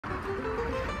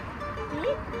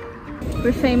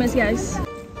We're famous, guys.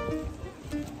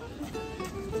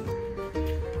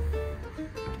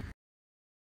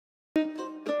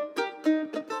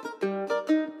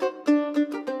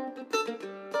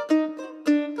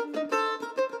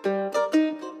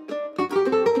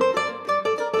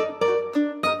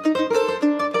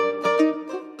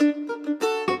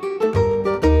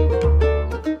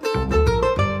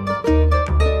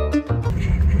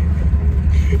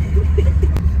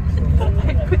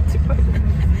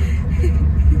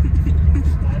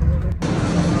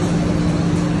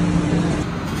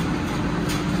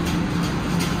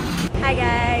 Hi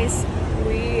guys,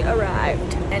 we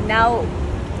arrived and now,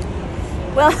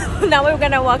 well, now we're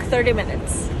gonna walk 30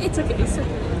 minutes. It's okay, it's 30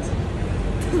 minutes.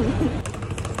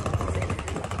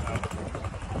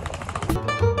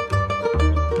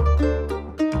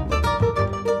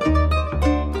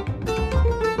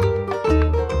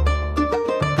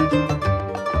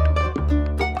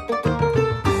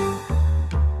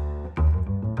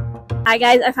 Hi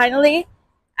guys, I finally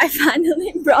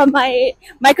brought my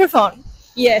microphone.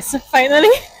 Yes, finally.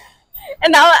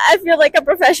 And now I feel like a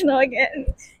professional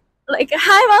again. Like,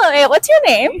 hi Malloy, what's your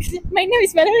name? My name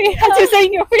is Malloy. How to say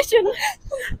in your question?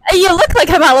 You look like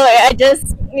a Malloy.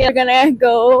 We're gonna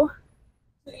go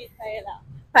To eat paella.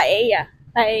 paella.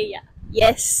 Paella.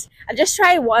 Yes. I just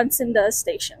tried once in the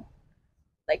station.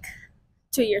 Like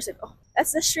 2 years ago.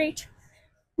 That's the street.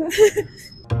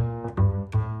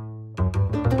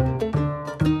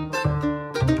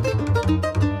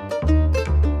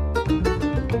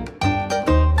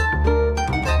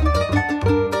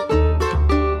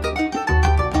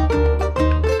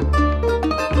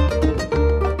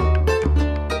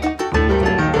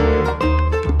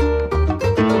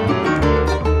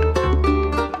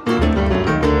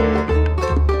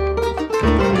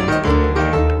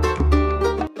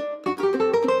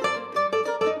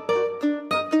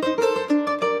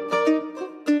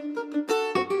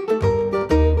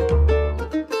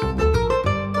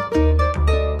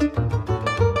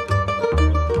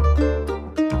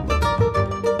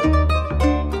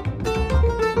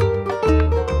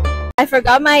 I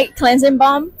forgot my cleansing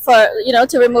balm for,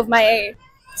 to remove my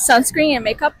sunscreen and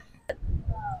makeup.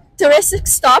 Touristic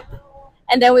stop,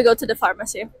 and then we go to the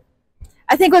pharmacy.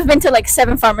 I think we've been to like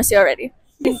 7 pharmacies already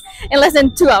in less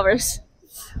than 2 hours.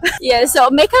 Yeah, so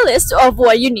make a list of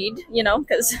what you need,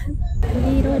 because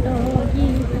Little doggy,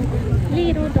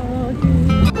 little doggy.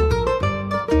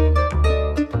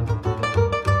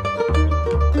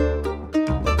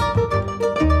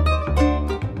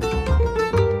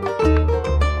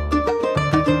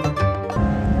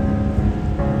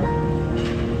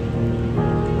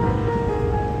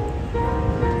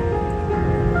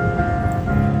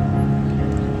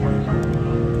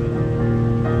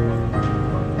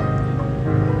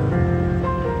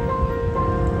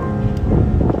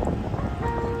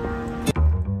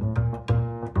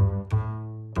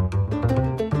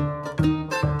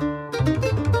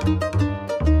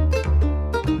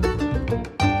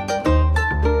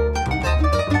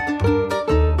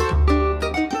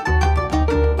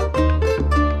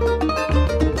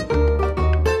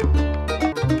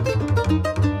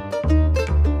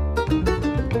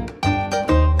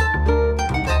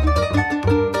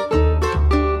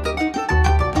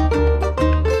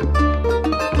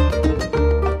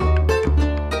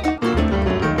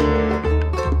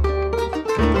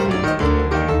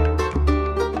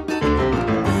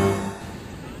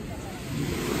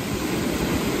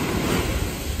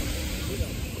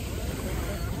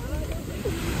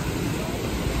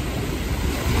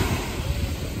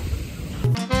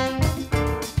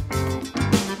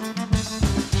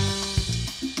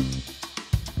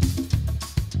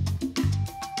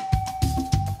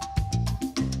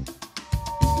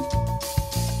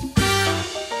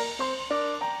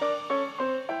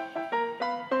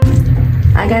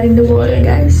 I got in the water,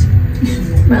 guys.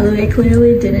 Malloy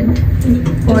clearly didn't.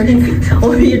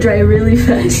 Or you dry really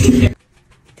fast.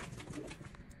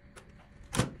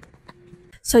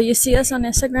 So you see us on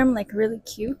Instagram like really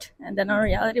cute, and then in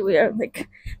reality we are like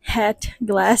hat,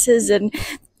 glasses, and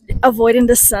avoiding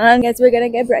the sun. Guys, we're gonna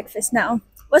get breakfast now.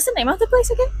 What's the name of the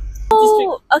place again?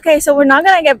 Oh, okay, so we're not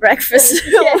gonna get breakfast.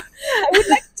 Yeah, I would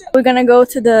like to. We're gonna go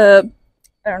to the,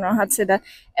 I don't know how to say that,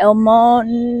 El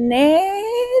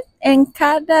Monet en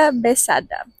cada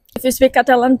besada. If you speak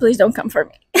Catalan, please don't come for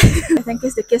me. I think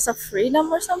it's the kiss of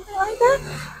freedom or something like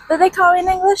that they call it in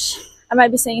English. I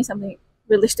might be saying something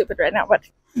really stupid right now, but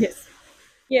Yes.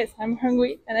 Yes, I'm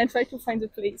hungry and I try to find the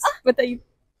place. But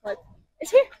what?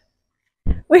 it's here.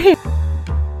 We're here.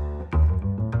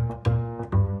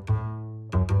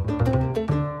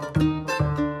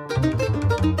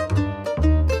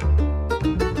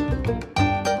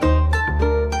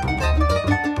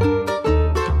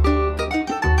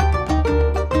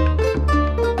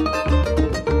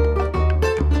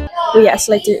 we asked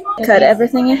like to cut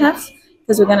everything in half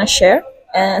because we're gonna share,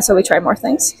 and so we try more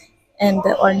things. And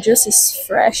the orange juice is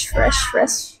fresh,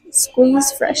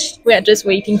 squeeze fresh. We are just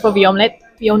waiting for the omelette.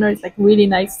 The owner is like really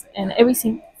nice, and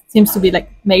everything seems to be like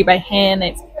made by hand.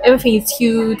 Everything is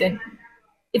cute, and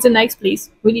it's a nice place,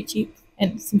 really cheap,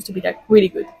 and seems to be like really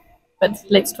good. But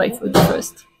let's try food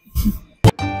first.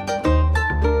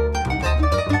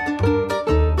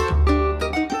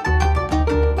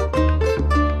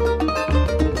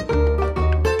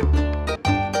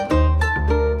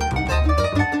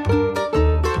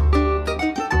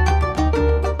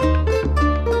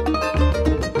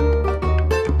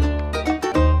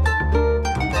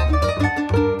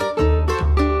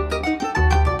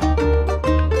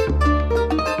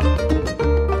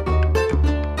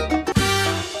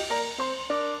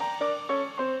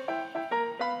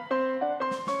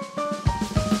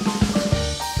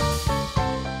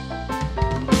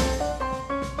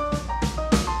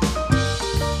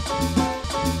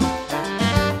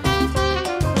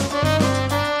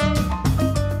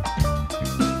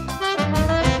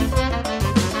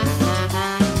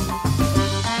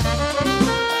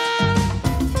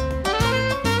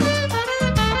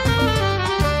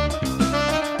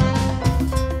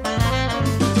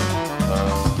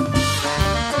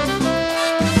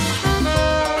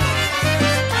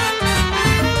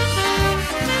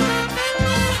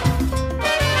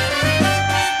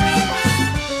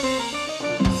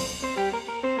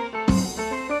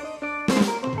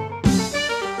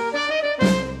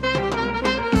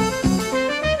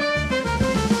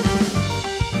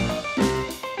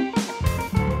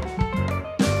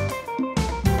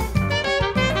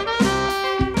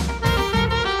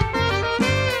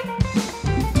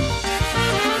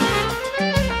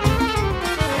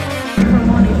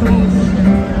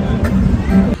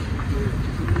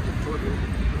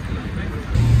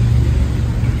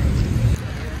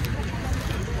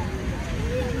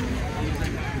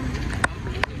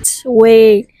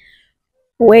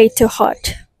 Way too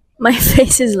hot. My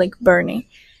face is like burning,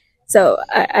 so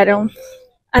I don't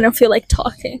feel like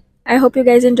talking. I hope you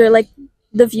guys enjoy like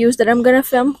the views that I'm gonna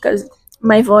film, because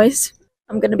my voice,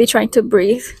 I'm gonna be trying to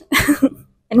breathe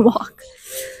and walk.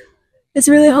 It's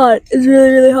really hot. It's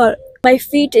really hot. My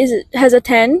feet has a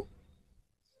 10.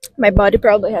 My body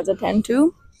probably has a 10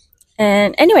 too.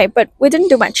 And anyway, but we didn't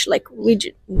do much like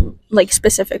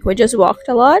specific. We just walked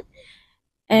a lot,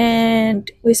 and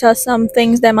we saw some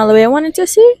things that Maluea wanted to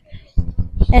see,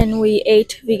 and we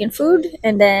ate vegan food,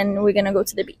 and then we're gonna go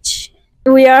to the beach.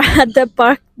 We are at the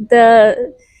Parque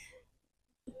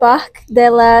de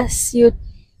la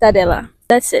Ciutadella.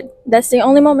 That's it. That's the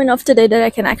only moment of today that I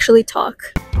can actually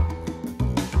talk.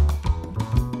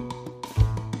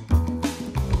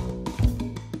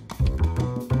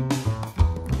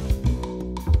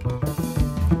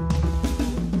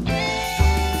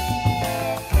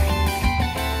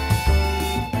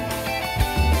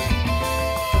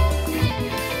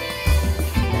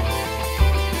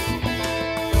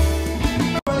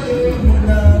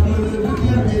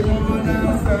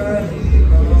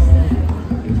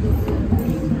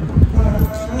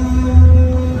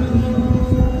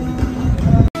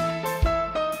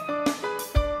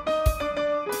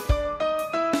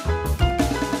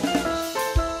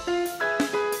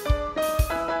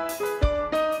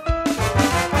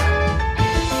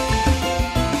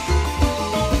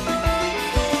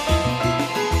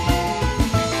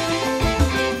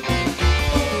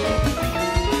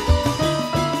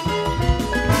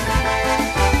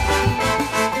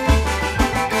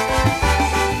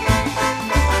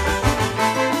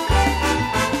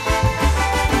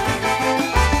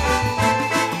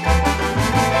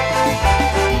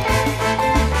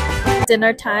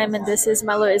 Dinner time, and this is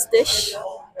Maluea's dish.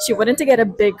 She wanted to get a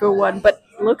bigger one, but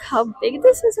look how big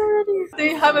this is already. Do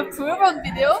you have a proof on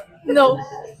video? No.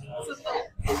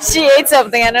 She ate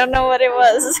something, I don't know what it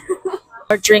was.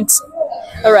 Our drinks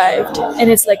arrived, and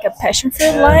it's like a passion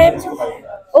fruit lime.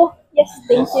 Oh, yes,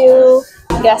 thank you.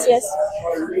 Gracias.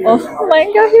 Oh my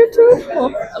god, you too.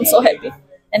 Oh, I'm so happy.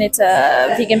 And it's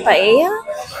a vegan paella,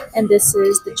 and this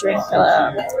is the drink,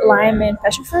 lime and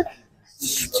passion fruit.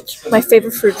 My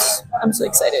favorite fruits. I'm so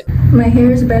excited. My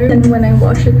hair is better than when I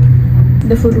wash it.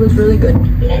 The food was really good.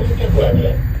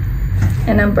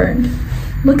 And I'm burned.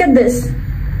 Look at this.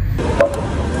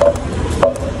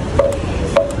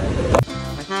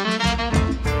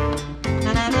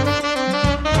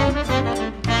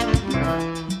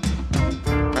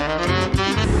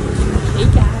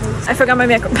 I forgot my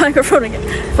microphone again.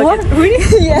 What? Really?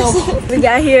 Yes. No. We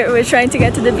got here, we're trying to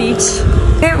get to the beach.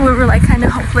 Here we were like kind of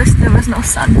hopeless, there was no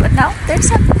sun, but now there's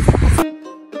sun.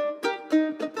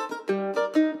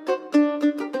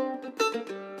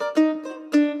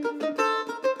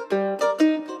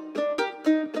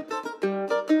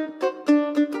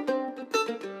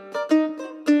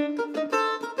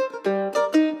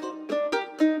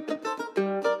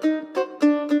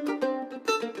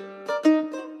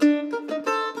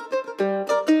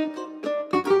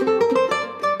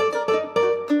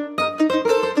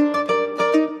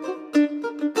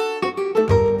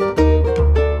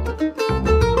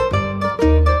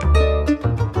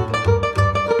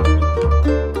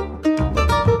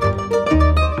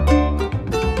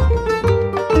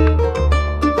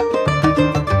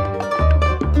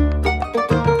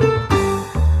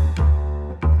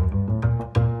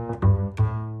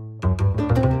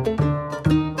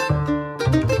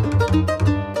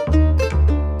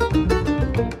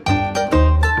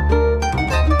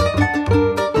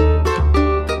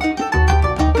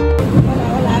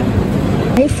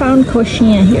 found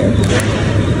coxinha here.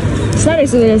 It's not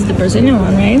as good as the Brazilian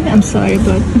one, right? I'm sorry,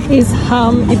 but It's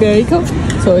ham iberico,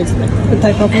 so it's like the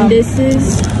type of ham. and this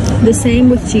is the same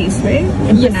with cheese, right?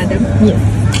 Empanada.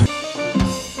 Yes.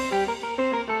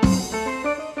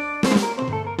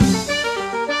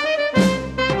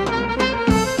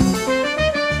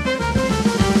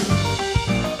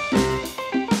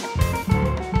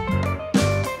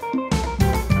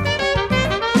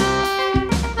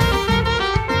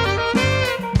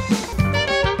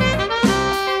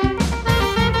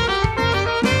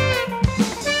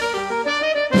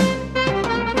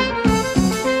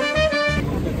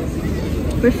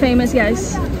 We're famous,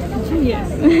 guys. Yes.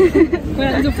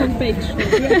 We're on the front page.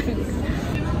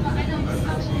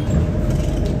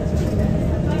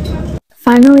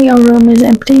 Finally, our room is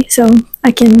empty, so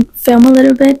I can film a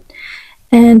little bit.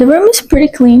 And the room is pretty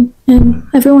clean, and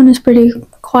everyone is pretty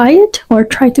quiet, or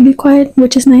try to be quiet,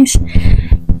 which is nice.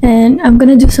 And I'm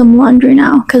gonna do some laundry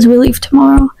now, because we leave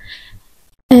tomorrow.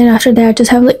 And after that, I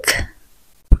just have like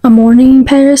a morning in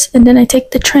Paris, and then I take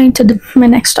the train to my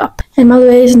next stop. And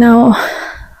Maloué is now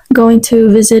going to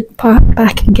visit Parc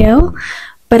Gale,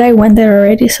 but I went there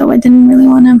already, so I didn't really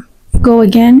want to go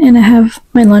again, and I have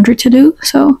my laundry to do,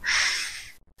 so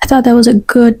I thought that was a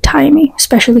good timing,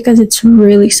 especially because it's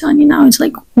really sunny now. It's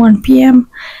like 1 p.m.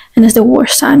 and it's the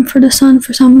worst time for the sun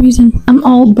for some reason. I'm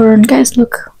all burned, guys,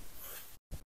 look.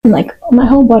 Like, my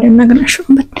whole body, I'm not gonna show,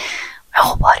 but my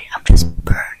whole body, I'm just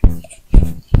burned.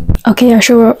 Okay, I'll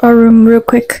show our room real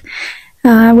quick.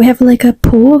 We have like a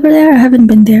pool over there. I haven't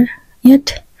been there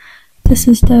yet. This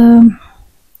is the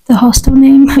hostel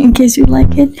name, in case you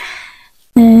like it.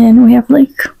 And we have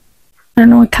like, I don't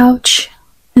know, a couch,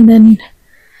 and then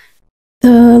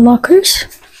the lockers.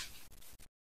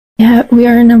 Yeah, we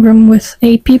are in a room with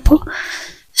 8 people,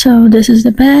 so this is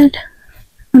the bed.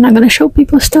 I'm not gonna show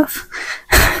people stuff.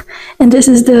 And this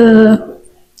is the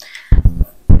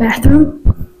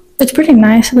bathroom. It's pretty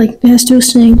nice, like it has 2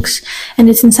 sinks, and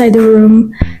it's inside the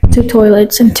room, 2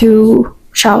 toilets and 2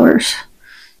 showers.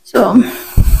 So,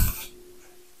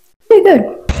 pretty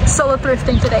good. Solo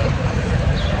thrifting today.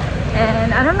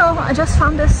 And I don't know, I just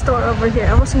found this store over here.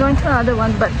 I was going to another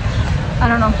one, but I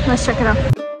don't know. Let's check it out.